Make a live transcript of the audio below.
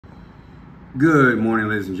Good morning,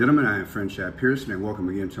 ladies and gentlemen. I am Franchise Pearson, and welcome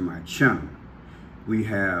again to my channel. We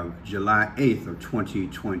have July 8th of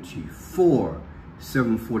 2024,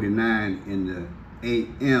 7:49 in the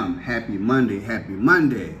a.m. Happy Monday, happy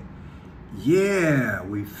Monday. Yeah,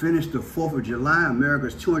 we finished the 4th of July.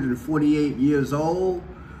 America's 248 years old.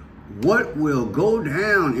 What will go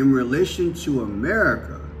down in relation to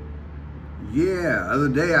America? Yeah, the other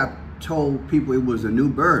day I told people it was a new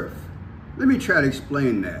birth. Let me try to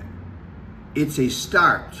explain that. It's a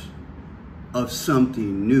start of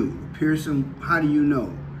something new. Pearson, how do you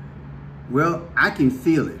know? Well, I can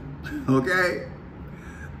feel it, okay?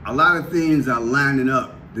 A lot of things are lining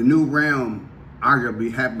up. The new realm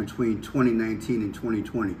arguably happened between 2019 and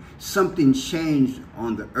 2020. Something changed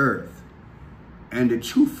on the earth. And the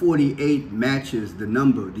 248 matches the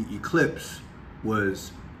number, the eclipse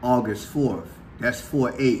was August 4th. That's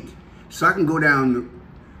 4/8. So I can go down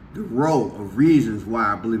the row of reasons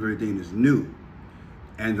why I believe everything is new.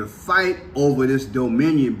 And the fight over this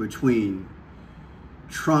dominion between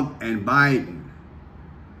Trump and Biden,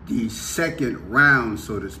 the second round,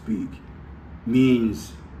 so to speak,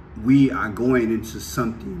 means we are going into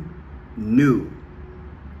something new.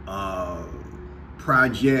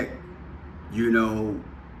 Project, you know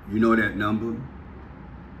that number.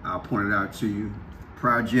 I'll point it out to you.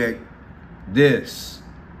 Project this.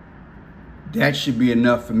 That should be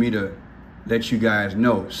enough for me to let you guys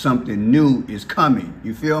know something new is coming.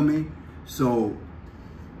 You feel me? So,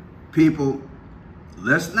 people,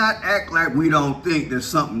 let's not act like we don't think that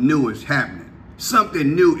something new is happening.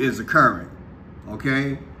 Something new is occurring,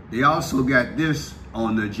 okay? They also got this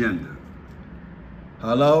on the agenda.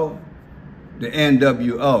 Hello? The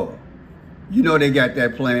NWO. You know they got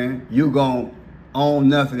that plan. You gonna own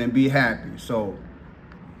nothing and be happy. So,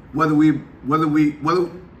 look,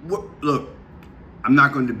 I'm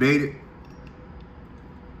not going to debate it.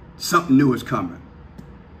 Something new is coming.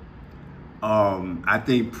 I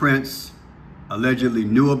think Prince allegedly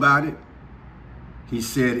knew about it. He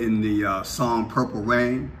said in the song Purple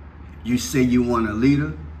Rain, you say you want a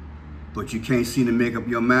leader, but you can't seem to make up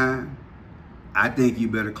your mind. I think you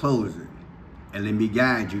better close it and let me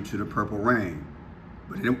guide you to the Purple Rain.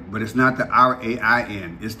 But it's not the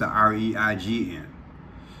R-A-I-N, it's the R-E-I-G-N.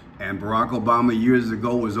 And Barack Obama years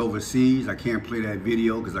ago was overseas. I can't play that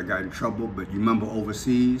video because I got in trouble, but you remember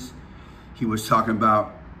overseas? He was talking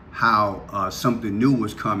about how something new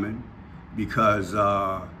was coming because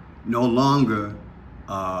no longer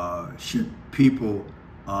should people,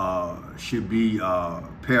 should be,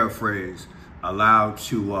 paraphrased, allowed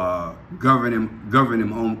to govern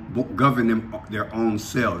their own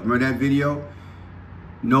selves. Remember that video?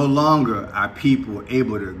 No longer are people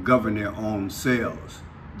able to govern their own selves.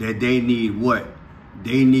 That they need what?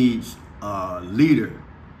 They need a leader.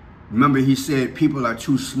 Remember, he said people are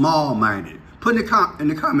too small-minded. Put in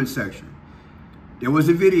the comment section. There was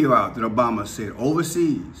a video out that Obama said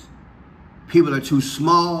overseas, people are too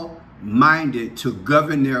small-minded to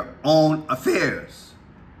govern their own affairs.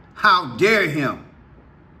 How dare him?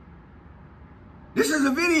 This is a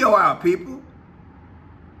video out, people.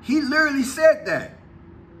 He literally said that.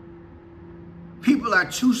 People are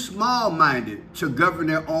too small-minded to govern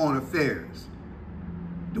their own affairs.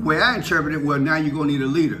 The way I interpret it, well, now you're going to need a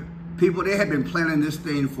leader. People, they have been planning this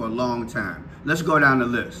thing for a long time. Let's go down the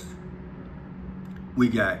list. We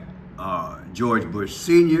got George Bush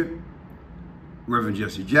Sr., Reverend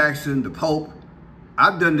Jesse Jackson, the Pope.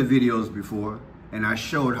 I've done the videos before, and I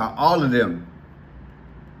showed how all of them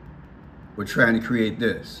were trying to create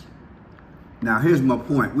this. Now, here's my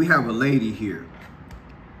point. We have a lady here.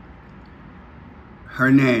 Her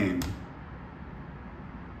name,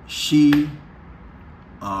 she,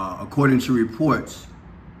 according to reports,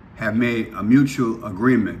 have made a mutual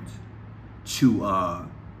agreement to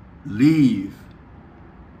leave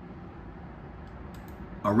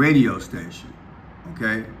a radio station,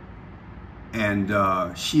 okay? And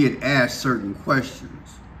she had asked certain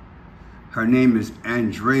questions. Her name is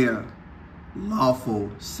Andrea Lawful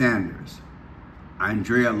Sanders.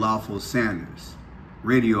 Andrea Lawful Sanders,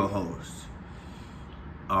 radio host.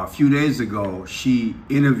 A few days ago, she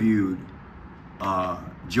interviewed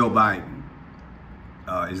Joe Biden.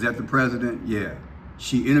 Is that the president? Yeah.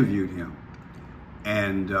 She interviewed him.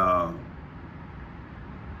 And I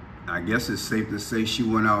guess it's safe to say she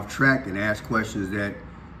went off track and asked questions that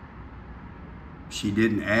she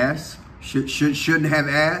didn't ask, shouldn't have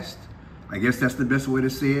asked. I guess that's the best way to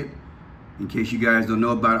say it. In case you guys don't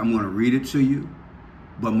know about it, I'm going to read it to you.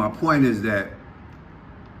 But my point is that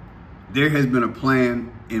there has been a plan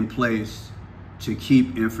in place to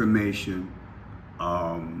keep information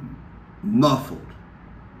muffled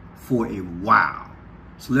for a while.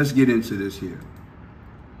 So let's get into this here.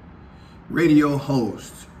 Radio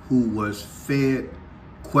host who was fed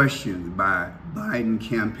questions by Biden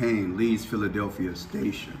campaign leads Philadelphia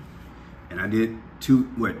station. And I did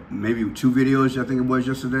maybe two videos, I think it was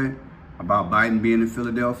yesterday, about Biden being in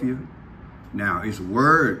Philadelphia. Now, it's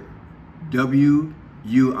word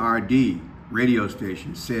WURD radio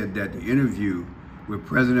station said that the interview with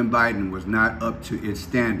President Biden was not up to its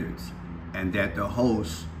standards and that the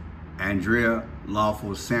host, Andrea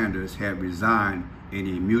Lawful Sanders, had resigned in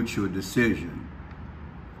a mutual decision.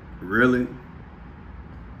 Really?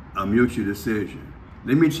 A mutual decision.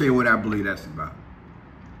 Let me tell you what I believe that's about.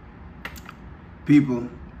 People,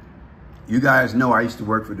 you guys know I used to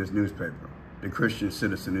work for this newspaper, the Christian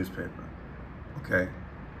Citizen newspaper, okay?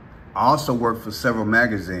 I also worked for several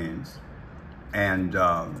magazines, and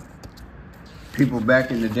people back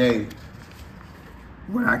in the day,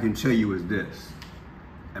 what I can tell you is this.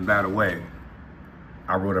 And by the way,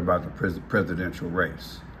 I wrote about the presidential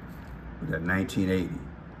race. It was at 1980.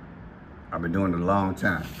 I've been doing it a long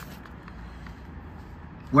time.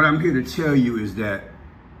 What I'm here to tell you is that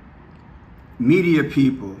media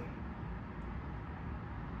people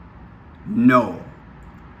know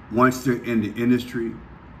once they're in the industry,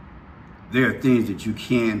 there are things that you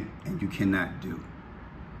can and you cannot do.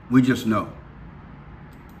 We just know.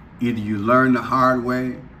 Either you learn the hard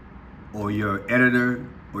way, or your editor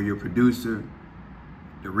or your producer,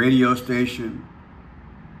 the radio station,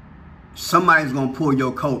 somebody's gonna pull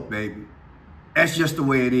your coat, baby. That's just the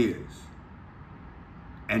way it is.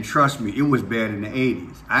 And trust me, it was bad in the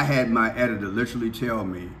 80s. I had my editor literally tell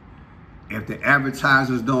me, if the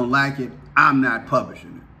advertisers don't like it, I'm not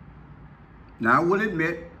publishing it. Now I will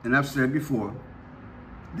admit, and I've said before,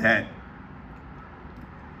 that,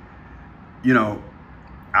 you know,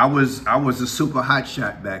 I was a super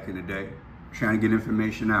hotshot back in the day, trying to get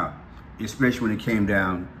information out, especially when it came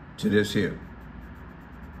down to this here.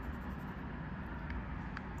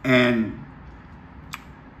 And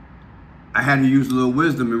I had to use a little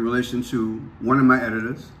wisdom in relation to one of my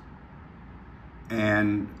editors.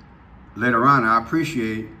 And later on, I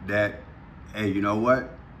appreciate that, hey, you know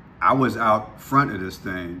what? I was out front of this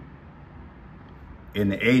thing in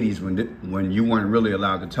the 80s when you weren't really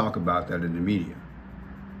allowed to talk about that in the media.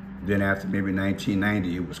 Then after maybe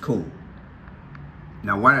 1990, it was cool.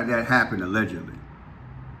 Now, why did that happen allegedly?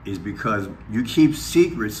 Is because you keep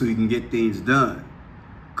secrets so you can get things done.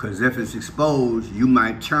 Because if it's exposed, you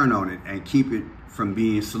might turn on it and keep it from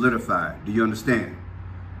being solidified. Do you understand?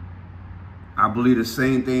 I believe the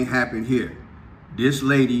same thing happened here. This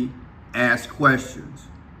lady asked questions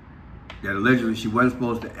that allegedly she wasn't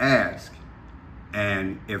supposed to ask.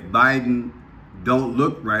 And if Biden don't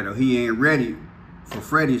look right, or he ain't ready for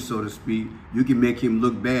Freddie, so to speak, you can make him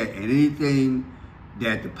look bad. And anything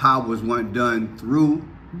that the powers weren't done through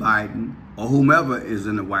Biden or whomever is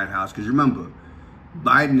in the White House, because remember,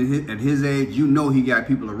 Biden at his age, you know he got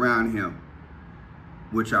people around him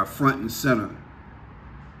which are front and center.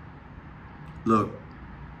 Look,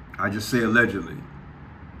 I just say allegedly,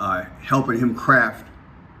 helping him craft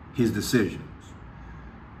his decisions.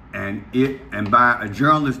 And by a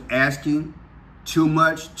journalist asking too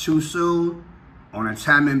much, too soon, on a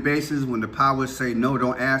timing basis, when the powers say, no,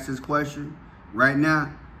 don't ask this question right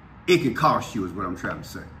now, it can cost you, is what I'm trying to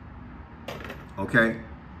say. Okay?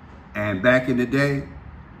 And back in the day,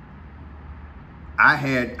 I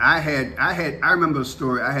remember a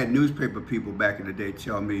story. I had newspaper people back in the day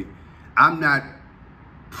tell me, I'm not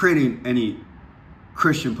printing any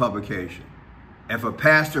Christian publication. If a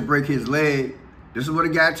pastor break his leg, this is what a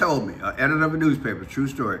guy told me, an editor of a newspaper, true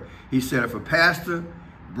story. He said, if a pastor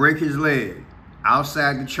break his leg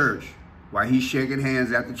outside the church while he's shaking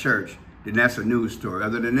hands at the church, then that's a news story.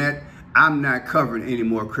 Other than that, I'm not covering any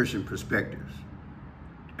more Christian perspectives.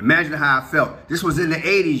 Imagine how I felt. This was in the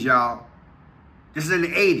 80s, y'all. This is in the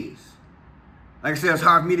 80s. Like I said, it's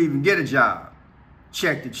hard for me to even get a job.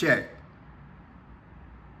 Check to check.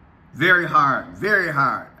 Very hard, very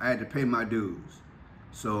hard. I had to pay my dues.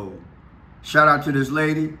 So, shout out to this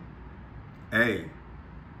lady. Hey.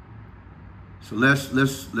 So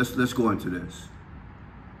let's go into this.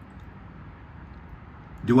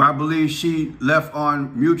 Do I believe she left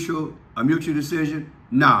on a mutual decision?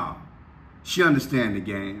 No. She understands the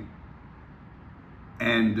game.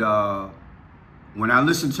 And when I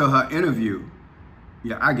listened to her interview,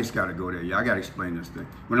 yeah, I just got to go there. Yeah, I got to explain this thing.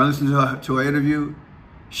 When I listened to her interview,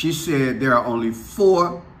 she said there are only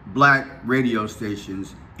 4 black radio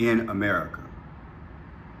stations in America.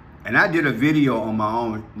 And I did a video on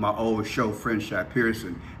my old show, Friendship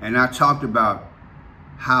Pearson, and I talked about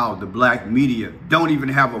how the black media don't even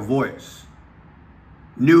have a voice.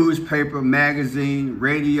 newspaper, magazine,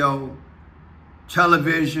 radio,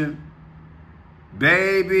 television.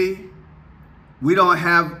 Baby, I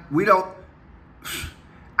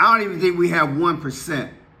don't even think we have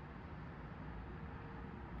 1%.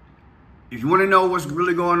 If you want to know what's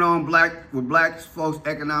really going on with black folks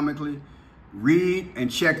economically, read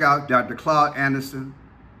and check out Dr. Claude Anderson.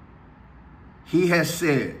 He has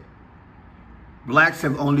said blacks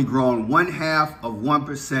have only grown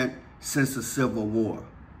 0.5% since the Civil War.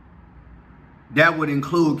 That would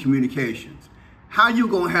include communications. How you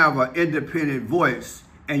gonna have an independent voice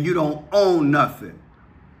and you don't own nothing?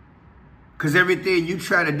 Because everything you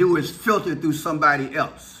try to do is filtered through somebody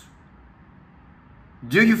else.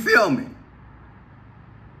 Do you feel me?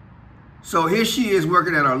 So here she is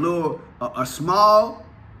working at a small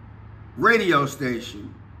radio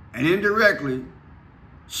station, and indirectly,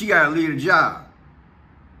 she got to leave a job.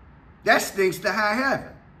 That stinks to high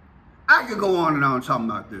heaven. I could go on and on talking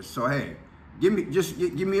about this. So hey, give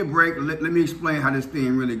me a break. Let me explain how this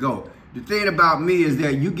thing really goes. The thing about me is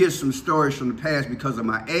that you get some stories from the past because of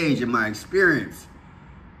my age and my experience.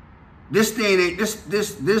 This thing ain't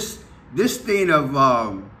this thing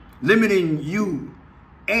of limiting you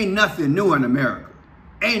ain't nothing new in America.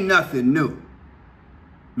 Ain't nothing new.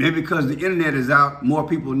 Maybe because the internet is out, more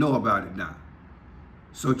people know about it now.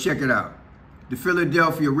 So check it out. The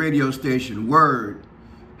Philadelphia radio station Word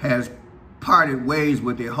has parted ways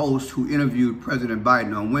with a host who interviewed President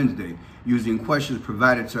Biden on Wednesday using questions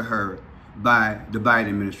provided to her by the Biden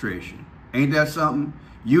administration. Ain't that something?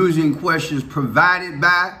 Using questions provided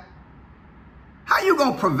by? How you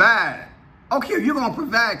gonna provide? Okay, if you're gonna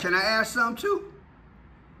provide, can I ask something too?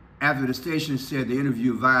 After the station said the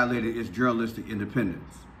interview violated its journalistic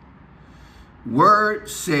independence. Word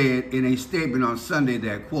said in a statement on Sunday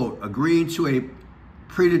that, quote, agreeing to a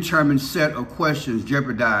predetermined set of questions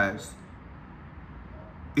jeopardized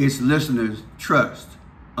its listeners' trust,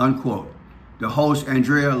 unquote. The host,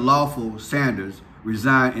 Andrea Lawful Sanders,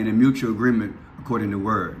 resigned in a mutual agreement, according to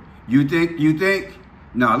Word. You think?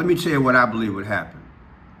 No, let me tell you what I believe would happen.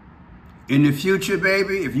 In the future,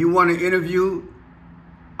 baby, if you want to interview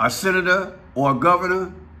a senator or a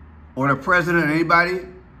governor or the president or anybody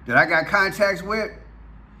that I got contacts with,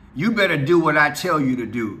 you better do what I tell you to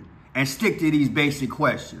do and stick to these basic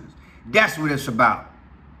questions. That's what it's about.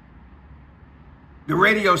 The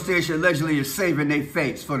radio station allegedly is saving their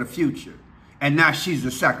fates for the future, and now she's the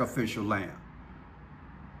sacrificial lamb.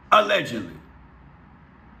 Allegedly.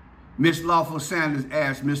 Ms. Lawful Sanders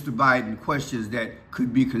asked Mr. Biden questions that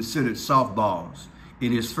could be considered softballs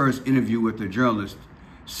in his first interview with the journalist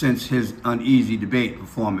since his uneasy debate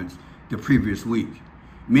performance the previous week.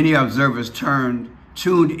 Many observers tuned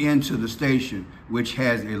into the station, which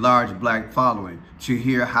has a large black following, to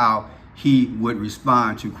hear how he would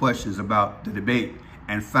respond to questions about the debate,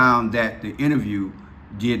 and found that the interview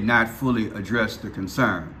did not fully address the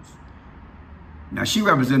concerns. Now, she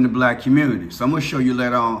represents the black community, so I'm going to show you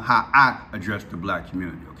later on how I address the black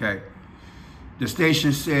community, okay? The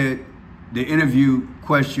station said the interview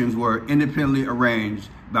questions were independently arranged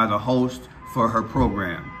by the host for her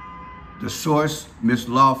program. The source, Ms.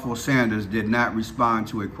 Lawful Sanders, did not respond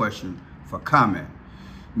to a question for comment.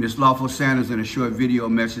 Ms. Lawful Sanders, in a short video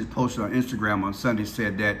message posted on Instagram on Sunday,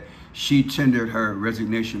 said that she tendered her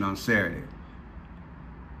resignation on Saturday.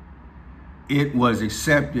 It was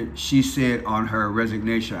accepted, she said on her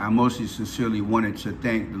resignation. I mostly sincerely wanted to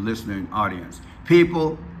thank the listening audience.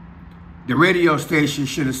 People, the radio station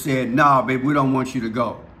should have said, nah, babe, we don't want you to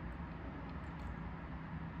go.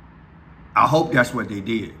 I hope that's what they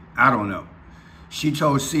did. I don't know. She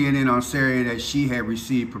told CNN on Saturday that she had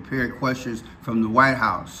received prepared questions from the White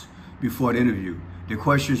House before the interview. The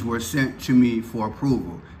questions were sent to me for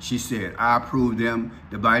approval. She said, I approved them.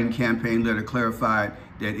 The Biden campaign letter clarified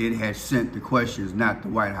that it had sent the questions, not the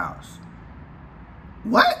White House.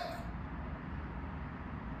 What?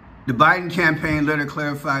 The Biden campaign letter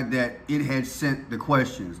clarified that it had sent the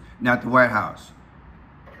questions, not the White House.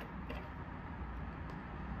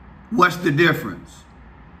 What's the difference?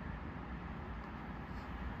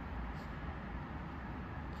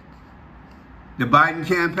 The Biden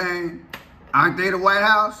campaign, aren't they the White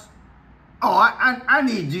House? Oh, I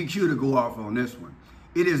need GQ to go off on this one.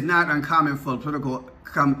 It is not uncommon for political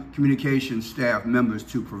communication staff members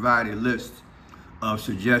to provide a list of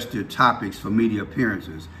suggested topics for media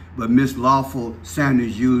appearances, but Ms. Lawful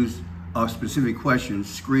Sanders' use of specific questions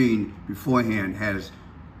screened beforehand has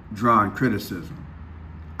drawn criticism.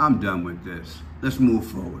 I'm done with this. Let's move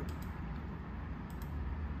forward.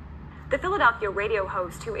 The Philadelphia radio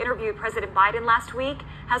host who interviewed President Biden last week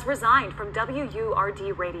has resigned from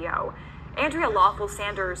WURD Radio. Andrea Lawful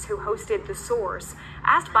Sanders, who hosted The Source,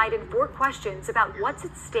 asked Biden 4 questions about what's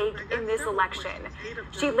at stake in this election.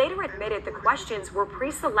 She later admitted the questions were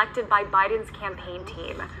pre-selected by Biden's campaign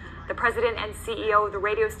team. The president and CEO of the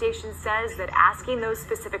radio station says that asking those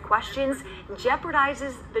specific questions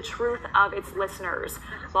jeopardizes the truth of its listeners.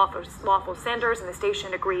 Lawful Sanders and the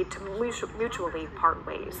station agreed to mutually part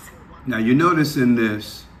ways. Now, you notice in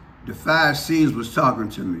this, the 5 C's was talking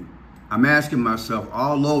to me. I'm asking myself,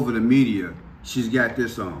 all over the media, she's got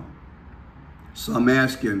this on. So I'm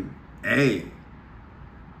asking, hey,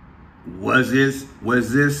 was the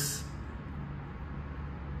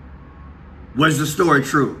story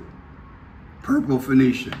true? Purple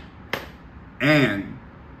Phoenician. And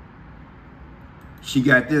she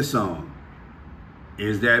got this on.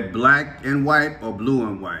 Is that black and white or blue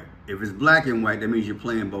and white? If it's black and white, that means you're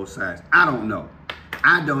playing both sides. I don't know.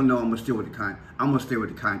 I don't know. I'm gonna stay with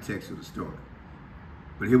the context of the story.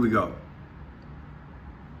 But here we go.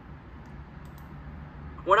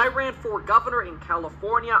 When I ran for governor in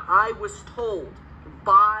California, I was told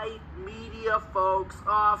by media folks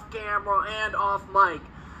off camera and off mic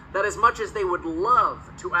that as much as they would love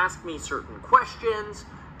to ask me certain questions,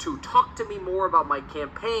 to talk to me more about my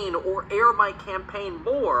campaign or air my campaign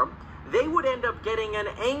more, they would end up getting an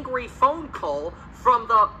angry phone call from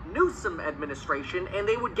the Newsom administration, and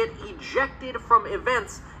they would get ejected from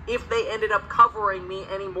events if they ended up covering me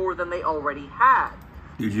any more than they already had.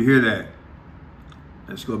 Did you hear that?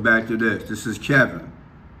 Let's go back to this. This is Kevin.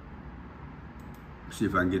 Let's see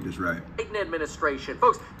if I can get this right. Biden administration.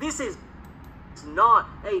 Folks, this is not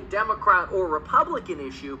a Democrat or Republican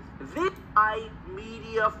issue. This by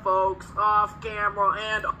media folks off camera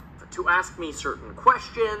and to ask me certain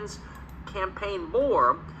questions, campaign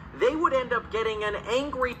more, they would end up getting an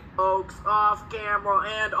angry folks off camera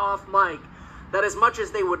and off mic that as much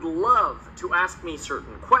as they would love to ask me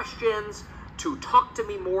certain questions, to talk to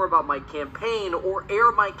me more about my campaign or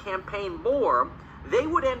air my campaign more, they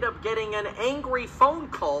would end up getting an angry phone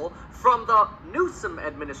call from the Newsom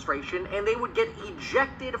administration, and they would get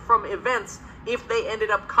ejected from events if they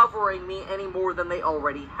ended up covering me any more than they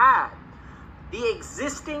already had. The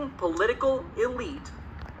existing political elite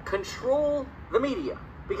control the media.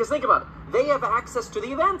 Because think about it, they have access to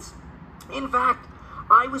the events. In fact,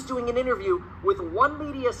 I was doing an interview with one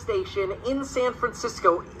media station in San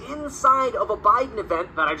Francisco inside of a Biden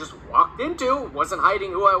event that I just walked into. Wasn't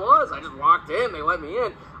hiding who I was. I just walked in. They let me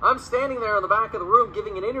in. I'm standing there in the back of the room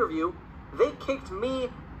giving an interview. They kicked me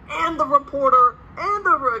and the reporter and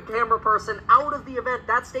the camera person out of the event.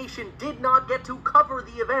 That station did not get to cover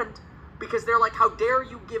the event because they're like, how dare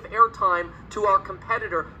you give airtime to our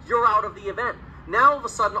competitor? You're out of the event. Now, all of a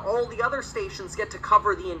sudden, all the other stations get to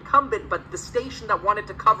cover the incumbent, but the station that wanted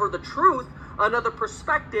to cover the truth, another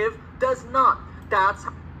perspective, does not. That's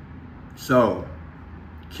so,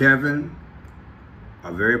 Kevin,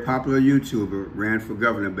 a very popular YouTuber, ran for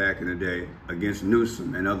governor back in the day against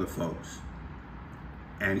Newsom and other folks.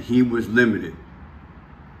 And he was limited.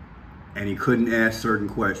 And he couldn't ask certain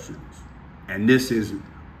questions. And this is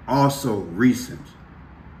also recent.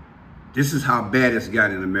 This is how bad it's got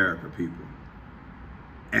in America, people.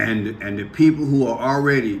 And the people who are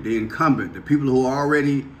already, the incumbent, the people who are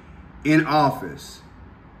already in office,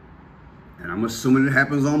 and I'm assuming it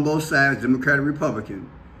happens on both sides, Democrat and Republican,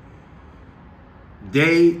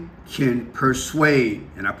 they can persuade,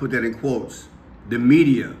 and I put that in quotes, the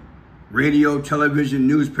media, radio, television,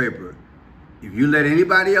 newspaper. If you let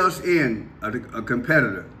anybody else in, a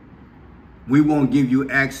competitor, we won't give you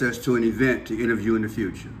access to an event to interview in the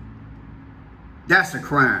future. That's a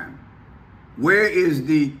crime. Where is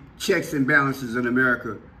the checks and balances in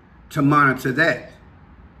America to monitor that?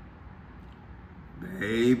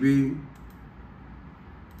 Baby.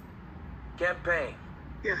 Campaign.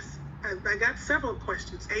 Yes, I got several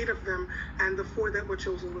questions, 8 of them, and the 4 that were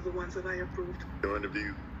chosen were the ones that I approved. To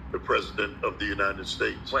interview the President of the United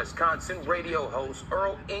States. Wisconsin radio host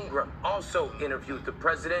Earl Ingram also interviewed the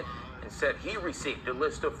president and said he received a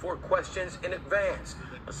list of 4 questions in advance.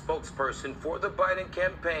 A spokesperson for the Biden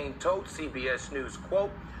campaign told CBS News,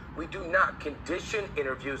 quote, "We do not condition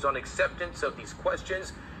interviews on acceptance of these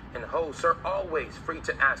questions, and hosts are always free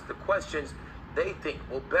to ask the questions they think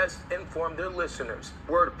will best inform their listeners."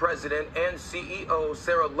 Word President and CEO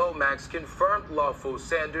Sarah Lomax confirmed Lawful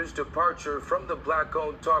Sanders' departure from the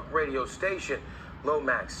Black-owned talk radio station.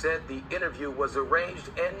 Lomax said the interview was arranged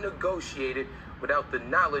and negotiated without the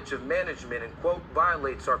knowledge of management and, quote,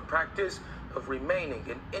 "violates our practice of remaining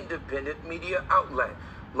an independent media outlet."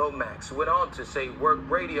 Lomax went on to say Word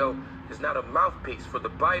Radio is not a mouthpiece for the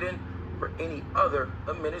Biden or any other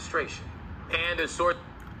administration. And a source...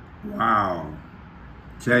 Wow.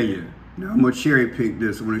 Tell you, Now I'm gonna cherry pick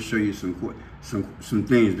this. I want to show you some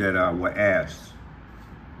things that were asked.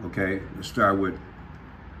 Okay, let's start with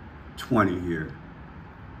 20 here.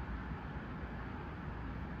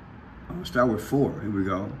 I'll start with 4. Here we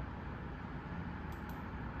go.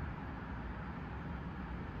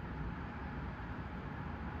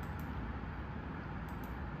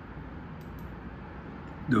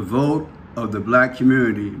 The vote of the black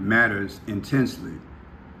community matters intensely.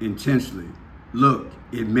 Look,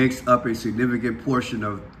 it makes up a significant portion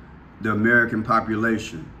of the American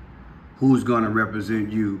population. Who's going to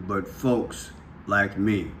represent you but folks like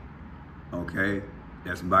me? Okay,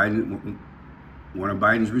 that's Biden. One of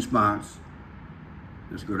Biden's response.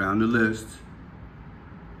 Let's go down the list.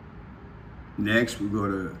 Next, we go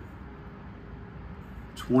to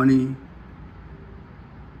 20.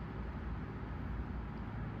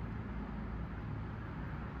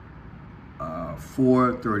 Uh,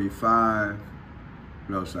 435.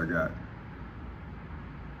 What else I got?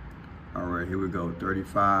 All right, here we go.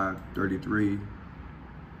 35, 33.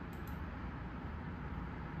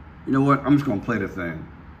 You know what? I'm just gonna play the thing.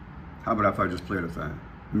 How about if I just play the thing?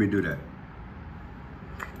 Let me do that.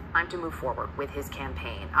 Time to move forward with his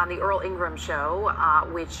campaign. On the Earl Ingram show,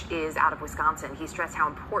 which is out of Wisconsin, he stressed how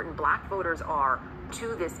important black voters are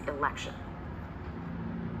to this election.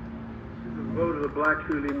 The vote of the black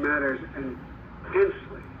community matters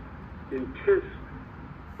intensely.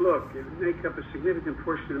 Look, it makes up a significant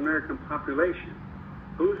portion of the American population.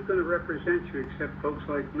 Who's going to represent you except folks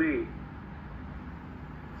like me?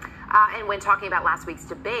 And when talking about last week's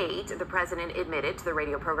debate, the president admitted to the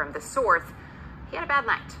radio program The Source he had a bad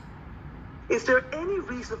night. Is there any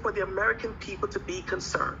reason for the American people to be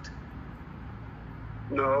concerned?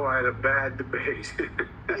 No, I had a bad debate.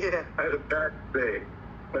 Yeah. I had a bad debate.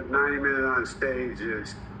 But 90 minutes on stage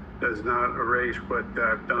does not erase what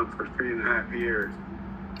I've done for 3.5 years.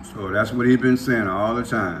 So that's what he's been saying all the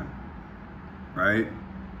time, right?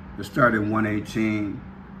 It started at 1:18.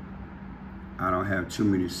 I don't have too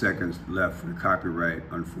many seconds left for the copyright.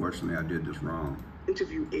 Unfortunately, I did this wrong.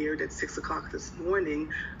 Interview aired at 6 o'clock this morning.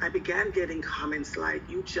 I began getting comments like,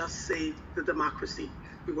 "You just saved the democracy.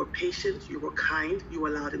 You were patient, you were kind, you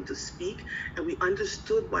allowed him to speak, and we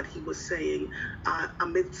understood what he was saying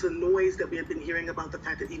amidst the noise that we had been hearing about the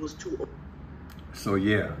fact that he was too old." So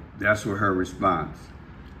yeah, that's what her response.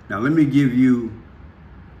 Now let me give you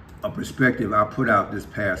a perspective I put out this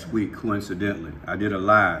past week, coincidentally. I did a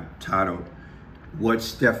live titled, "What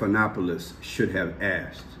Stephanopoulos Should Have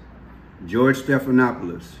Asked." George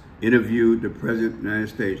Stephanopoulos interviewed the President of the United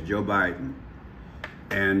States, Joe Biden,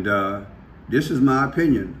 and this is my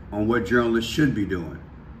opinion on what journalists should be doing.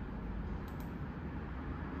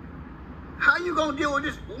 How you gonna deal with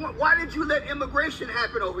this? Why did you let immigration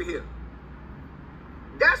happen over here?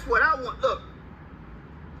 That's what I want. Look,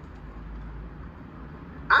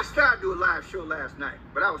 I started to do a live show last night,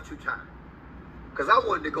 but I was too tired because I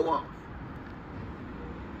wanted to go off.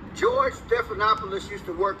 George Stephanopoulos used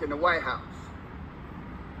to work in the White House.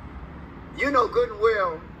 You know good and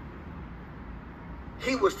well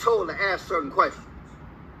he was told to ask certain questions.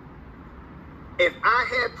 If I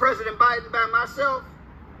had President Biden by myself,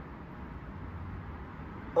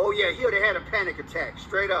 oh yeah, he would have had a panic attack,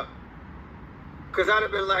 straight up. Because I'd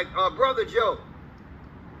have been like, Brother Joe,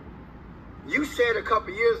 you said a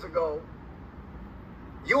couple years ago,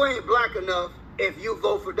 you ain't black enough if you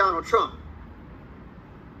vote for Donald Trump.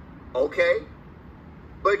 Okay,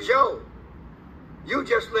 but Joe, you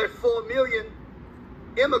just let 4 million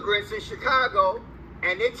immigrants in Chicago,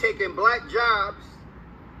 and they're taking black jobs,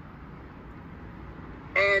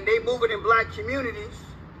 and they moving in black communities,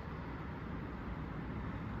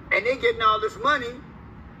 and they getting all this money,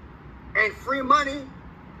 and free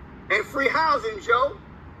housing, Joe.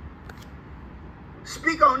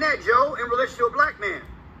 Speak on that, Joe, in relation to a black man.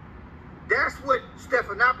 That's what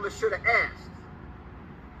Stephanopoulos should have asked.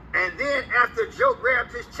 And then after Joe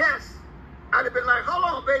grabbed his chest, I'd have been like, hold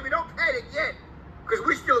on, baby, don't panic yet, because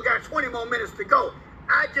we still got 20 more minutes to go.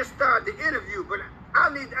 I just started the interview, but I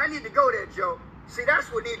need to go there, Joe. See,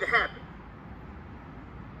 that's what needs to happen.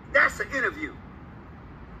 That's an interview.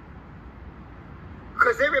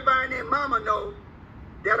 Because everybody and their mama know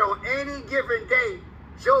that on any given day,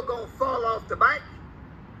 Joe gonna fall off the bike.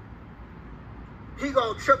 He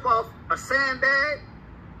gonna trip off a sandbag.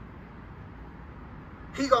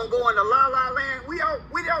 He gonna go into La La Land. We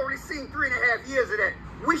already seen 3.5 years of that.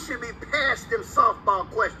 We should be past them softball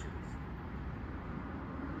questions.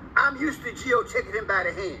 I'm used to Gio taking him by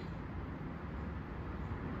the hand.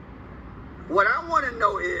 What I want to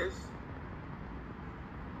know is,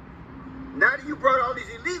 now that you brought all these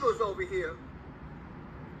illegals over here,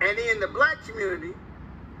 and they're in the black community,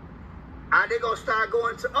 Are they going to start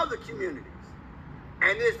going to other communities?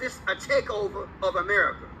 And is this a takeover of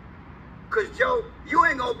America? Because, Joe, you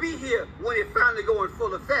ain't going to be here when it finally go in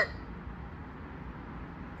full effect.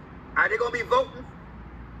 Are they going to be voting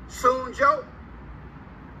soon, Joe?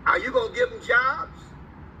 Are you going to give them jobs?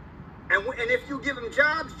 And if you give them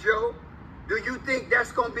jobs, Joe, do you think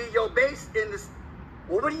that's going to be your base in this?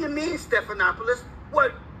 Well, what do you mean, Stephanopoulos?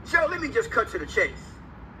 Well, Joe, let me just cut to the chase.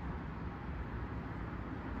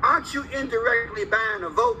 Aren't you indirectly buying a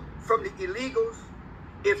vote from the illegals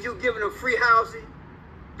if you're giving them free housing?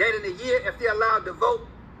 That in a year, if they're allowed to vote,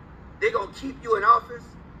 they're going to keep you in office?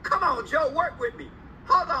 Come on, Joe, work with me.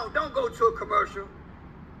 Hold on, don't go to a commercial.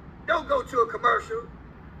 Don't go to a commercial.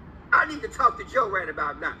 I need to talk to Joe right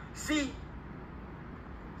about now. See,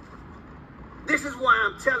 this is why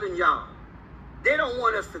I'm telling y'all, they don't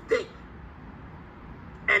want us to think.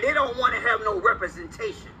 And they don't want to have no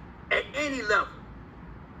representation at any level.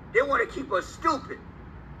 They want to keep us stupid.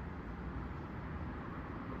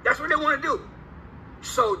 That's what they want to do.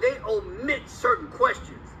 So they omit certain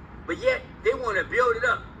questions, but yet they want to build it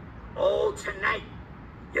up. Oh, tonight,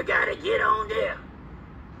 you got to get on there.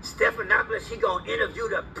 Stephanopoulos, he going to interview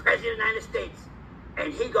the President of the United States.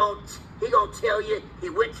 And he gonna tell you he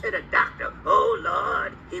went to the doctor. Oh,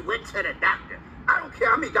 Lord, he went to the doctor. I don't care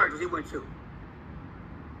how many doctors he went to.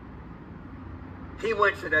 He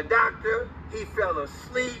went to the doctor. He fell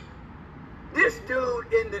asleep. This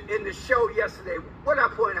dude in the show yesterday, what I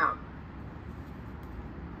point out,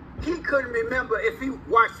 he couldn't remember if he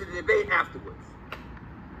watched the debate afterwards.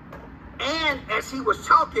 And as he was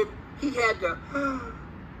talking, he had to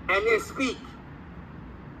and then speak.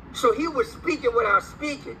 So he was speaking without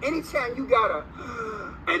speaking. Anytime you gotta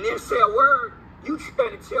and then say a word, you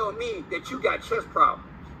trying to tell me that you got chest problems,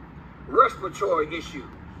 respiratory issues.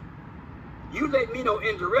 You let me know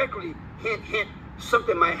indirectly, hint, hint,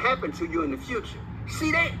 something might happen to you in the future.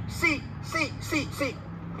 See, they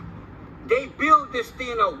build this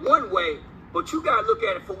thing up one way, but you gotta look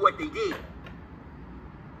at it for what they did.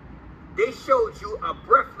 They showed you a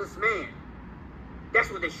breathless man.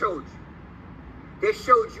 That's what they showed you. They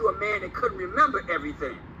showed you a man that couldn't remember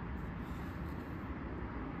everything.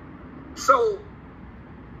 So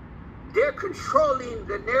they're controlling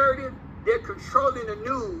the narrative, they're controlling the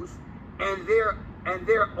news, and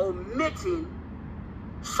they're omitting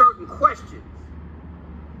certain questions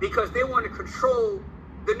because they want to control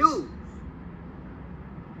the news.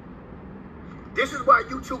 This is why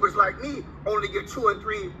YouTubers like me only get 2,000 and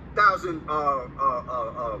 3,000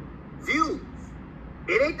 views.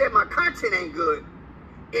 It ain't that my content ain't good.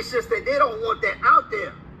 It's just that they don't want that out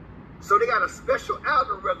there. So they got a special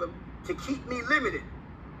algorithm to keep me limited.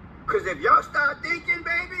 Because if y'all start thinking,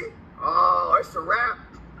 baby, oh, it's a wrap.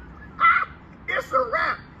 It's a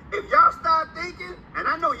wrap. If y'all start thinking, and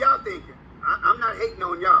I know y'all thinking, I'm not hating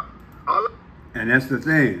on y'all. And that's the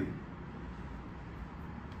thing.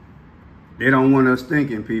 They don't want us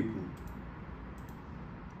thinking, people.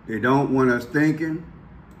 They don't want us thinking.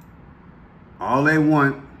 All they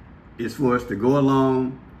want is for us to go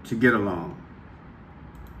along to get along.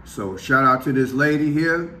 So shout out to this lady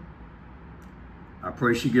here. I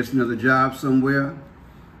pray she gets another job somewhere.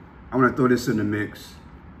 I want to throw this in the mix.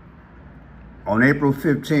 On April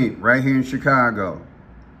 15th, right here in Chicago,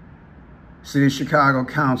 City of Chicago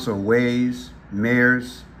Council weighs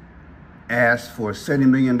mayors asked for $70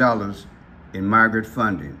 million in migrant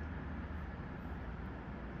funding.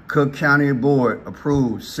 Cook County Board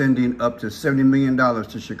approved sending up to $70 million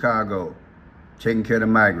to Chicago, taking care of the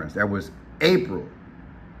migrants. That was April.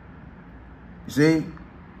 You see?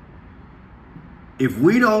 If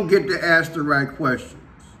we don't get to ask the right questions,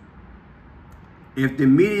 if the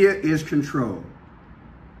media is controlled,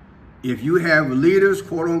 if you have leaders,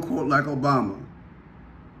 quote unquote, like Obama,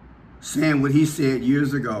 saying what he said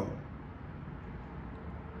years ago,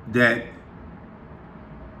 that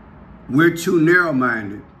we're too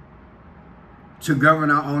narrow-minded to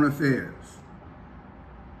govern our own affairs.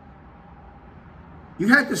 You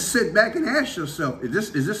have to sit back and ask yourself,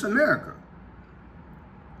 is this America?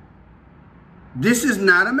 This is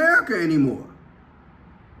not America anymore.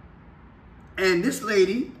 And this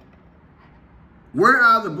lady, where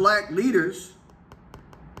are the black leaders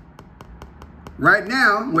right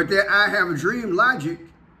now with their I have a dream logic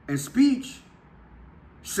and speech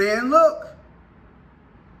saying, look,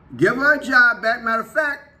 give her a job back. Matter of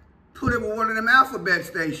fact, put her with one of them alphabet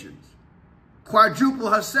stations. Quadruple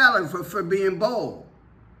her salary for being bold.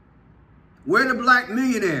 Where are the black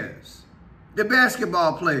millionaires? The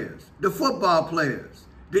basketball players, the football players,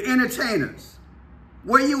 the entertainers.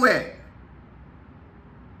 Where you at?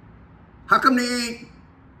 How come they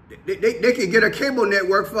can get a cable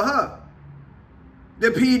network for her? The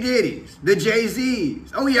P. Diddy's, the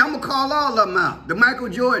Jay-Z's. Oh yeah, I'm gonna call all of them out. The Michael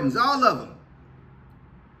Jordans, all of them.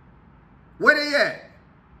 Where they at?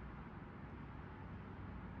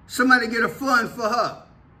 Somebody get a fund for her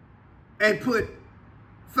and put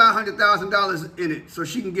 $500,000 in it so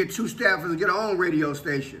she can get 2 staffers and get her own radio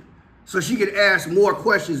station. So she can ask more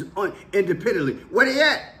questions independently. Where they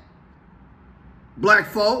at? Black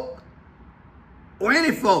folk or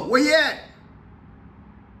any folk, where you at?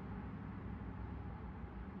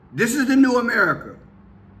 This is the new America.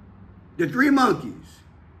 The 3 monkeys.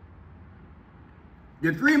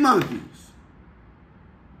 The 3 monkeys.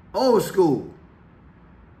 Old school.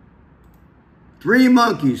 3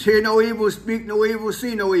 monkeys. Hear no evil, speak no evil,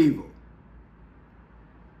 see no evil.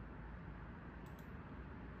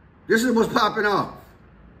 This is what's popping off.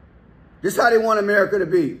 This is how they want America to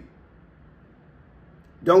be.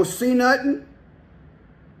 Don't see nothing.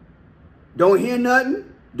 Don't hear nothing.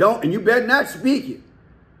 And you better not speak it.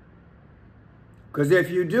 Because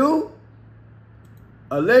if you do,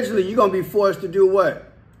 allegedly you're going to be forced to do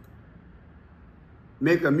what?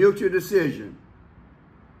 Make a mutual decision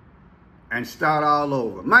and start all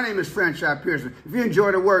over. My name is Franchise Pearson. If you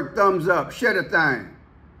enjoy the work, thumbs up, share the thing.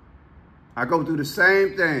 I go through the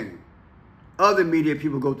same thing. Other media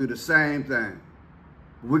people go through the same thing.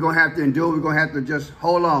 We're going to have to endure. We're going to have to just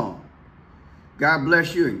hold on. God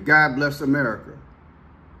bless you and God bless America.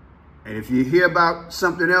 And if you hear about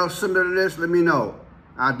something else similar to this, let me know.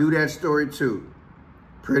 I'll do that story too.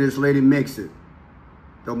 Pray this lady makes it.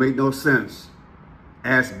 Don't make no sense.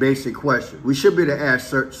 Ask basic questions. We should be able to ask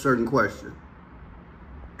certain questions.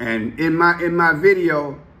 And in my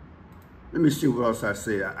video, let me see what else I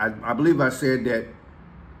said. I believe I said that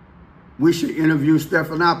we should interview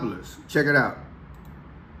Stephanopoulos. Check it out.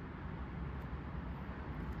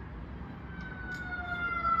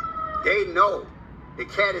 They know the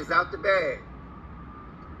cat is out the bag.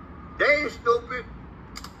 They ain't stupid.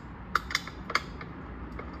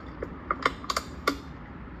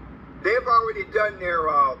 They've already done their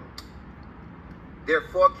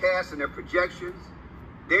forecasts and their projections.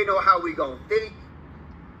 They know how we gonna think.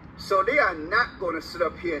 So they are not gonna sit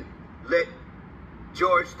up here and let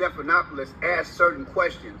George Stephanopoulos ask certain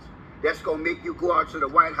questions that's gonna make you go out to the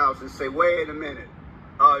White House and say, wait a minute,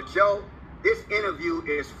 Joe, this interview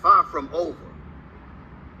is far from over.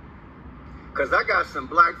 Because I got some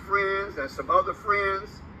black friends and some other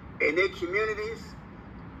friends in their communities,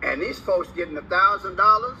 and these folks getting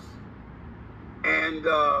 $1,000, and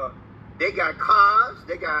they got cars,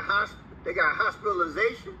 they got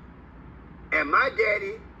hospitalization, and my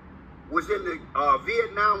daddy was in the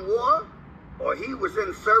Vietnam War, or he was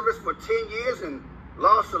in service for 10 years and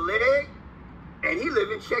lost a leg, and he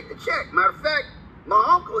living check to check. Matter of fact, my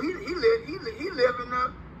uncle, he live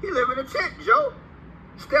in a tent, Joe.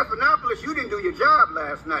 Stephanopoulos, you didn't do your job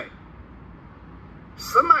last night.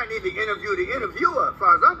 Somebody need to interview the interviewer, as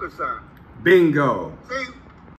far as I'm concerned. Bingo. See,